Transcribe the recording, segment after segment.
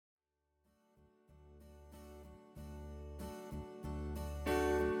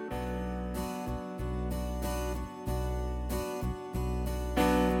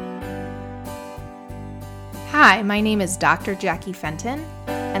Hi, my name is Dr. Jackie Fenton,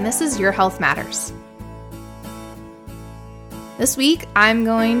 and this is Your Health Matters. This week, I'm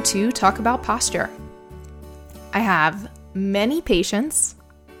going to talk about posture. I have many patients,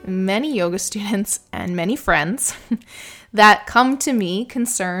 many yoga students, and many friends that come to me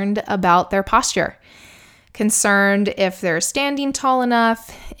concerned about their posture. Concerned if they're standing tall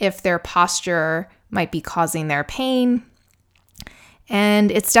enough, if their posture might be causing their pain. And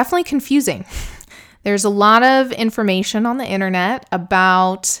it's definitely confusing. There's a lot of information on the internet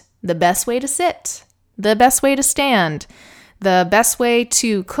about the best way to sit, the best way to stand, the best way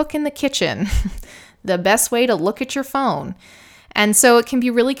to cook in the kitchen, the best way to look at your phone. And so it can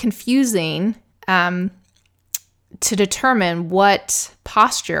be really confusing to determine what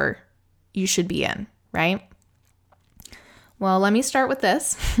posture you should be in, right? Well, let me start with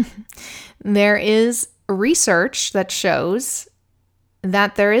this. There is research that shows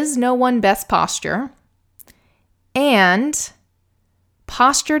that there is no one best posture, and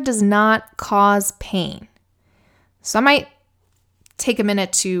posture does not cause pain. So I might take a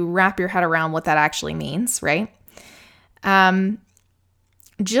minute to wrap your head around what that actually means, right?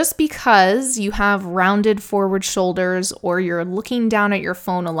 Just because you have rounded forward shoulders or you're looking down at your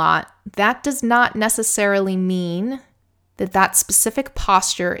phone a lot, that does not necessarily mean that that specific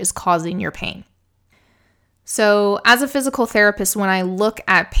posture is causing your pain. So as a physical therapist, when I look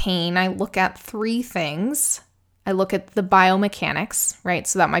at pain, I look at three things. I look at the biomechanics, right?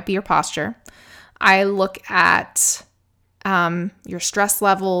 So that might be your posture. I look at your stress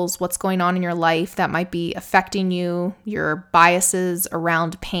levels, what's going on in your life that might be affecting you, your biases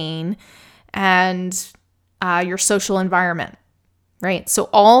around pain, and your social environment, right? So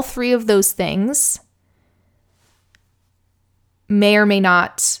all three of those things may or may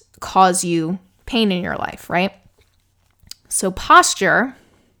not cause you pain in your life, right? So posture,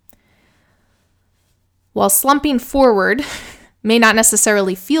 while slumping forward may not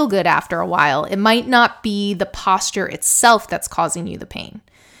necessarily feel good after a while, it might not be the posture itself that's causing you the pain.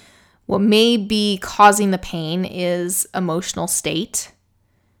 What may be causing the pain is emotional state,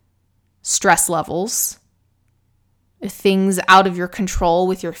 stress levels, things out of your control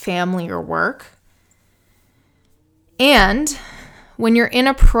with your family or work. And when you're in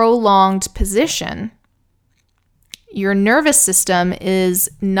a prolonged position, your nervous system is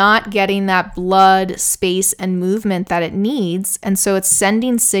not getting that blood, space, and movement that it needs. And so it's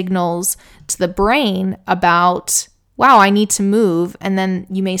sending signals to the brain about, wow, I need to move. And then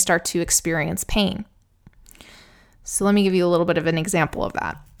you may start to experience pain. So let me give you a little bit of an example of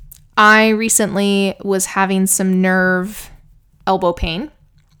that. I recently was having some nerve elbow pain.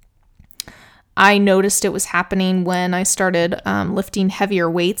 I noticed it was happening when I started lifting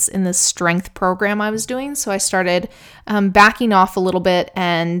heavier weights in this strength program I was doing. So I started backing off a little bit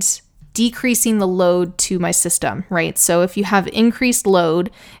and decreasing the load to my system, right? So if you have increased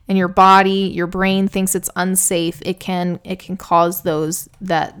load and your body, your brain thinks it's unsafe, it can cause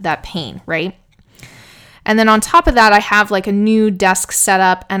that pain, right? And then on top of that, I have like a new desk set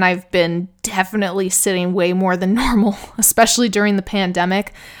up, and I've been definitely sitting way more than normal, especially during the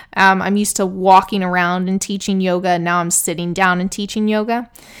pandemic. I'm used to walking around and teaching yoga, and now I'm sitting down and teaching yoga.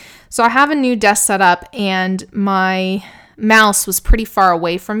 So I have a new desk set up, and my mouse was pretty far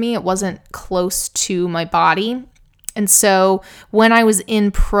away from me. It wasn't close to my body. And so when I was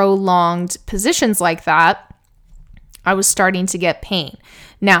in prolonged positions like that, I was starting to get pain.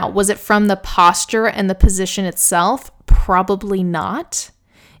 Now, was it from the posture and the position itself? Probably not.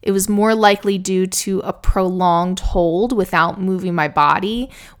 It was more likely due to a prolonged hold without moving my body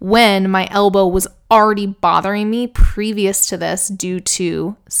when my elbow was already bothering me previous to this due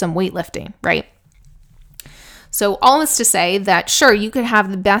to some weightlifting, right? So all this to say that sure, you could have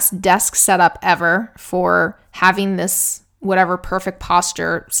the best desk setup ever for having this whatever perfect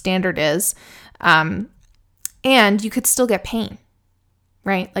posture standard is, and you could still get pain,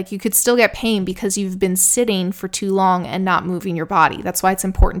 right? Like you could still get pain because you've been sitting for too long and not moving your body. That's why it's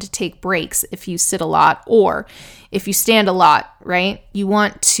important to take breaks if you sit a lot or if you stand a lot, right? You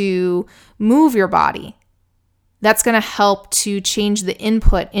want to move your body. That's going to help to change the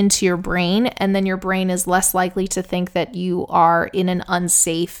input into your brain, and then your brain is less likely to think that you are in an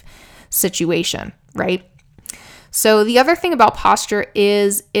unsafe situation, right? So the other thing about posture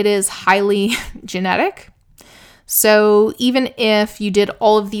is it is highly genetic. So even if you did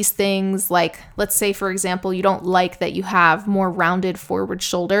all of these things, like let's say, for example, you don't like that you have more rounded forward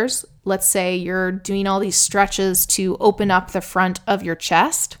shoulders. Let's say you're doing all these stretches to open up the front of your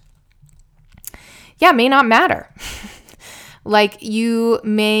chest. Yeah, it may not matter. Like you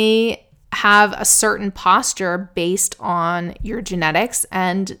may have a certain posture based on your genetics,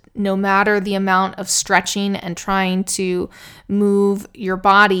 and no matter the amount of stretching and trying to move your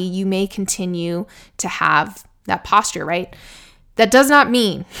body, you may continue to have that posture, right? That does not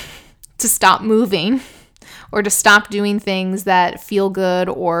mean to stop moving or to stop doing things that feel good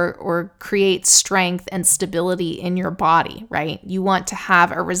or create strength and stability in your body, right? You want to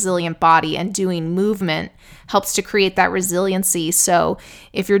have a resilient body, and doing movement helps to create that resiliency. So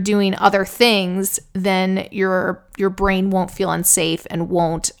if you're doing other things, then your brain won't feel unsafe and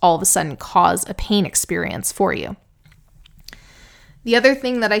won't all of a sudden cause a pain experience for you. The other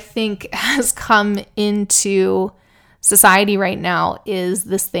thing that I think has come into society right now is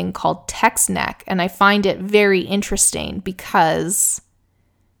this thing called text neck. And I find it very interesting because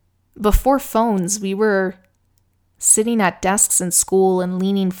before phones, we were sitting at desks in school and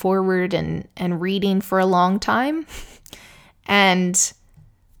leaning forward and reading for a long time. And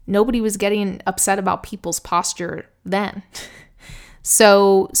nobody was getting upset about people's posture then.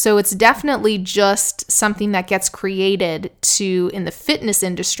 So it's definitely just something that gets created in the fitness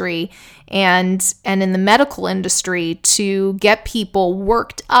industry and in the medical industry to get people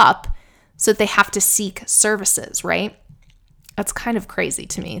worked up so that they have to seek services, right? That's kind of crazy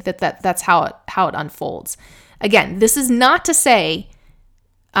to me that's how it unfolds. Again, this is not to say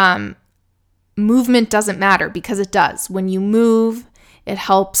movement doesn't matter, because it does. When you move, it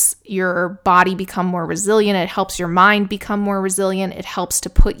helps your body become more resilient. It helps your mind become more resilient. It helps to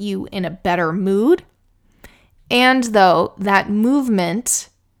put you in a better mood. And though that movement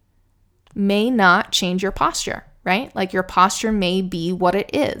may not change your posture, right? Like your posture may be what it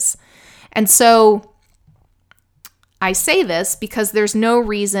is. And so I say this because there's no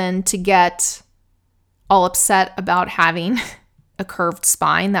reason to get all upset about having a curved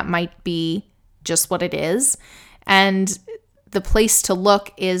spine. That might be just what it is. And the place to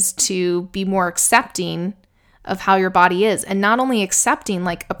look is to be more accepting of how your body is, and not only accepting,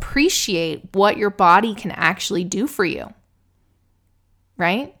 like appreciate what your body can actually do for you,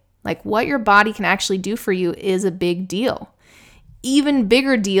 right? Like what your body can actually do for you is a big deal, even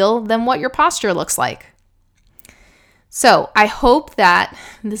bigger deal than what your posture looks like. So I hope that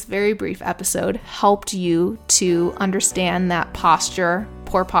this very brief episode helped you to understand that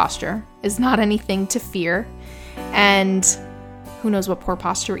poor posture is not anything to fear. And who knows what poor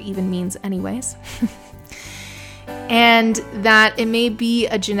posture even means anyways. And that it may be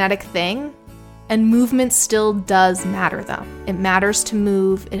a genetic thing, and movement still does matter though. It matters to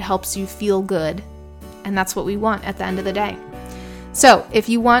move, it helps you feel good, and that's what we want at the end of the day. So if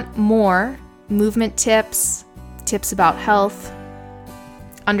you want more movement tips about health,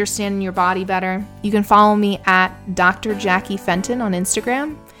 understanding your body better, you can follow me at Dr. Jackie Fenton on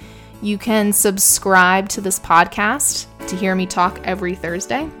Instagram. You can subscribe to this podcast to hear me talk every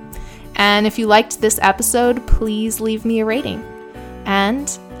Thursday. And if you liked this episode, please leave me a rating.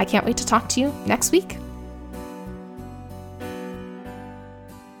 And I can't wait to talk to you next week.